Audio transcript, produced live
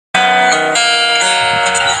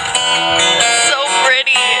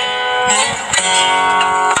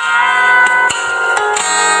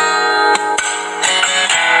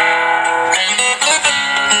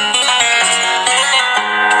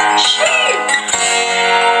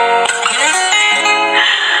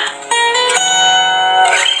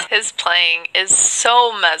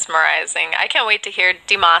mesmerizing. I can't wait to hear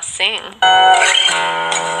Dimas sing. Leave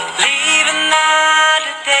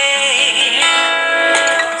another day,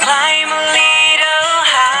 climb a little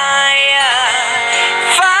higher,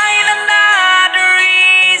 find another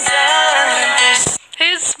reason.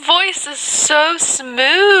 His voice is so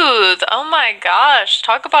smooth. Oh my gosh,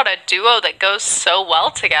 talk about a duo that goes so well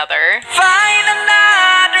together. Find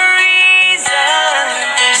another reason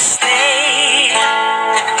to stay.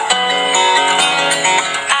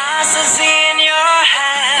 Answers in your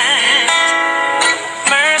hand,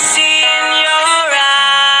 mercy in your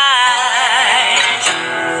eyes.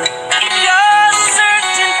 If you're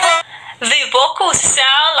certain for The vocals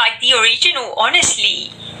sound like the original,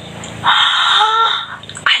 honestly.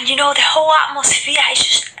 And you know, the whole atmosphere is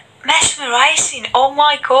just mesmerizing. Oh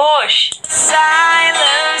my gosh.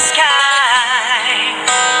 silent sky.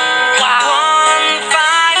 Wow. Won't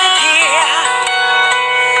find it here.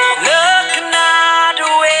 Look another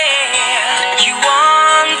way. You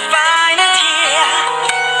won't find it here.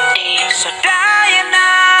 So die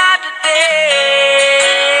another day.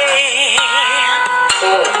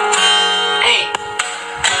 Hey.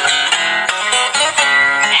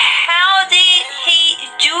 How did he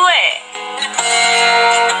do it?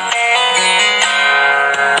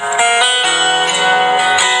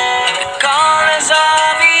 Colors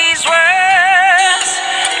of his words,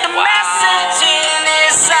 the message in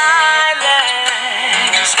his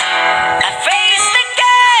silence. I face the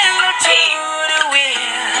candle to the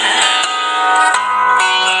wind.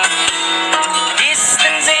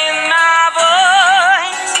 Distance in my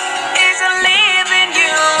voice isn't leaving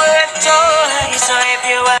you a toy. So if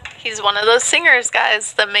you were He's one of those singers,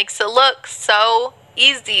 guys, that makes it look so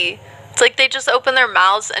easy. It's like they just open their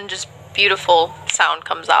mouths and just beautiful sound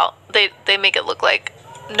comes out. They make it look like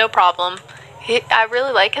no problem. I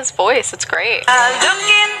really like his voice. It's great.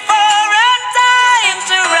 looking for a time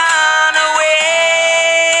to run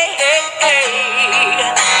away,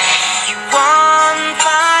 you won't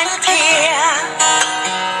find it here.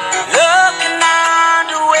 Look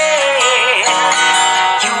another way,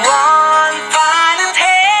 you won't find it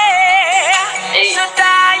here. Hey. So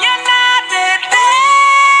die another day.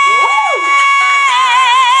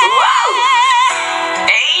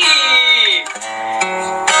 Hey!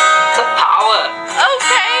 The power.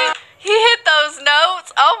 Okay, he hit those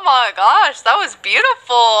notes. Oh my gosh, that was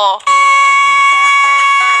beautiful.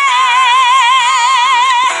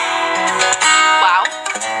 Wow.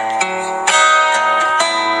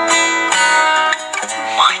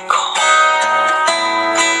 Oh my god.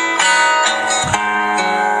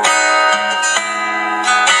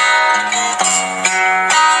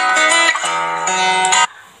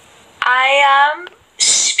 I am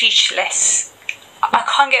speechless. I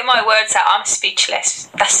can't get my words out. I'm speechless.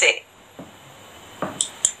 That's it.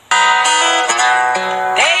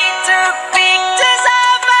 They took pictures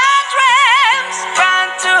of our dreams,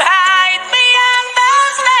 trying to hide behind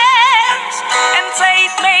those lamps, and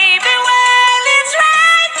said maybe when it's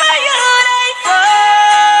right for you they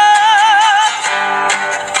fall.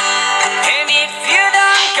 And if you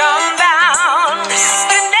don't come down, risk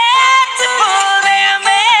the net to pull them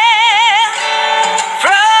in,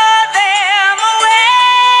 throw them away.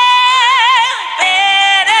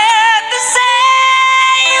 Better to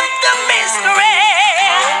save the mystery.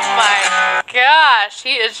 Oh my gosh,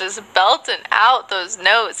 he is just belting out those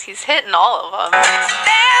notes. He's hitting all of them.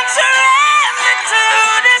 Then surrender to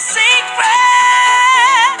the secret.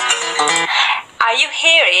 Are you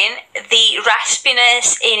hearing the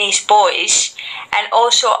raspiness in his voice? And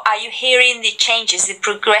also, are you hearing the changes, the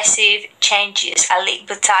progressive changes Alip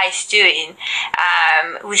Ba Ta is doing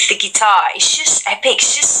with the guitar? It's just epic.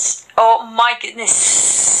 It's just, oh my goodness,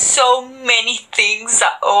 so many things.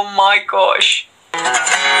 Oh my gosh.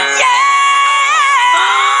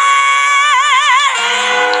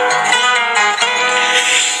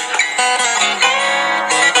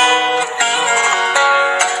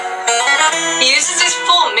 He uses his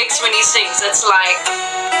full mix when he sings. That's like,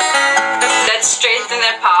 that strength and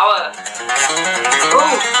that power.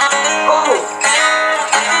 Oh,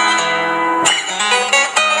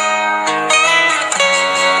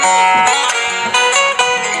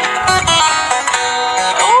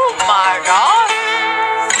 Oh my gosh.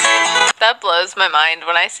 That blows my mind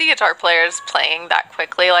when I see guitar players playing that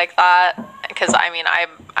quickly like that. Because I mean, I'm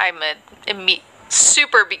a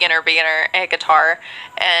super beginner at guitar,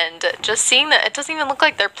 and just seeing that it doesn't even look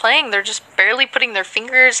like they're playing. They're just barely putting their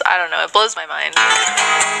fingers. I don't know. It blows my mind. You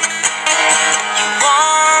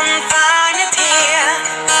won't find it here.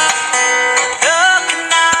 Look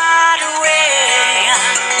another way.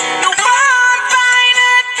 You won't find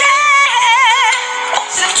it there.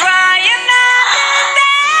 So try another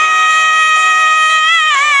day.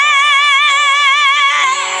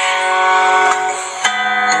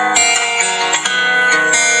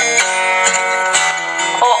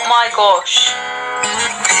 course.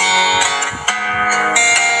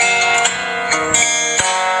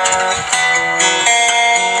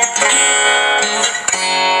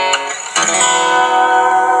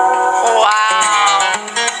 Wow.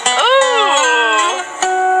 Ooh.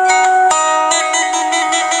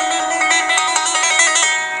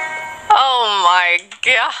 Oh my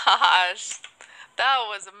gosh. That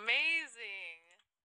was amazing.